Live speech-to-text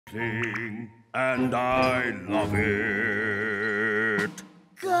thing, and I love it.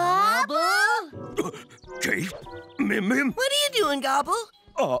 Gobble? Kate? Mim Mim? What are you doing, Gobble?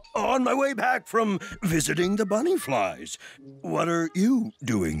 On my way back from visiting the bunny flies. What are you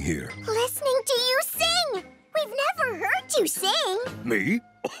doing here? Listening to you sing. We've never heard you sing. Me?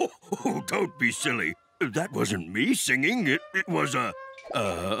 Oh, don't be silly. That wasn't me singing. It was a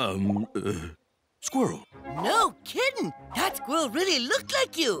squirrel. No kidding. That squirrel really looked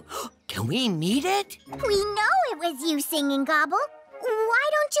like you. Can we meet it? We know it was you singing, Gobble. Why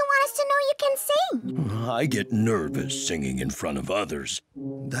don't you want us to know you can sing? I get nervous singing in front of others.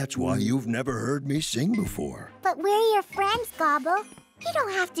 That's why you've never heard me sing before. But we're your friends, Gobble. You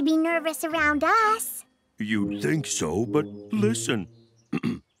don't have to be nervous around us. You'd think so, but listen.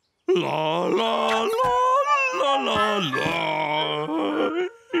 La, la, la, la, la, la.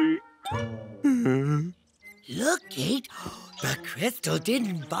 Look, Kate. The crystal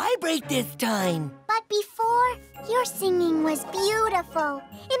didn't vibrate this time. But before, your singing was beautiful.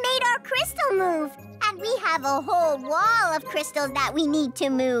 It made our crystal move. And we have a whole wall of crystals that we need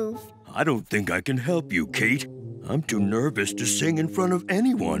to move. I don't think I can help you, Kate. I'm too nervous to sing in front of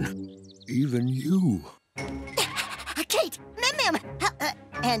anyone, even you. Kate, Mim Mim,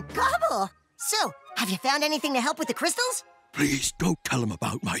 and Gobble. So, have you found anything to help with the crystals? Please don't tell him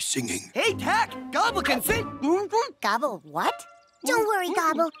about my singing. Hey, Tack, Gobble can sing. Gobble what? Don't worry,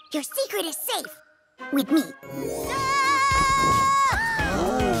 Gobble. Your secret is safe. With me.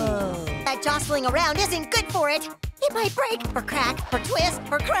 That jostling around isn't good for it. It might break, or crack, or twist,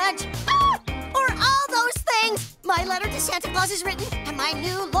 or crunch. Or all those things. My letter to Santa Claus is written, and my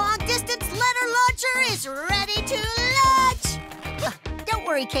new long-distance letter launcher is ready to launch. Don't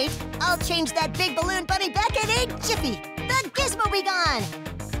worry, Kate. I'll change that big balloon bunny back in a jiffy. The gizmo be gone.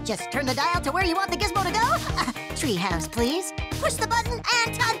 Just turn the dial to where you want the gizmo to go. Treehouse, please. Push the button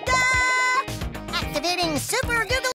and ta-da! Activating Super Google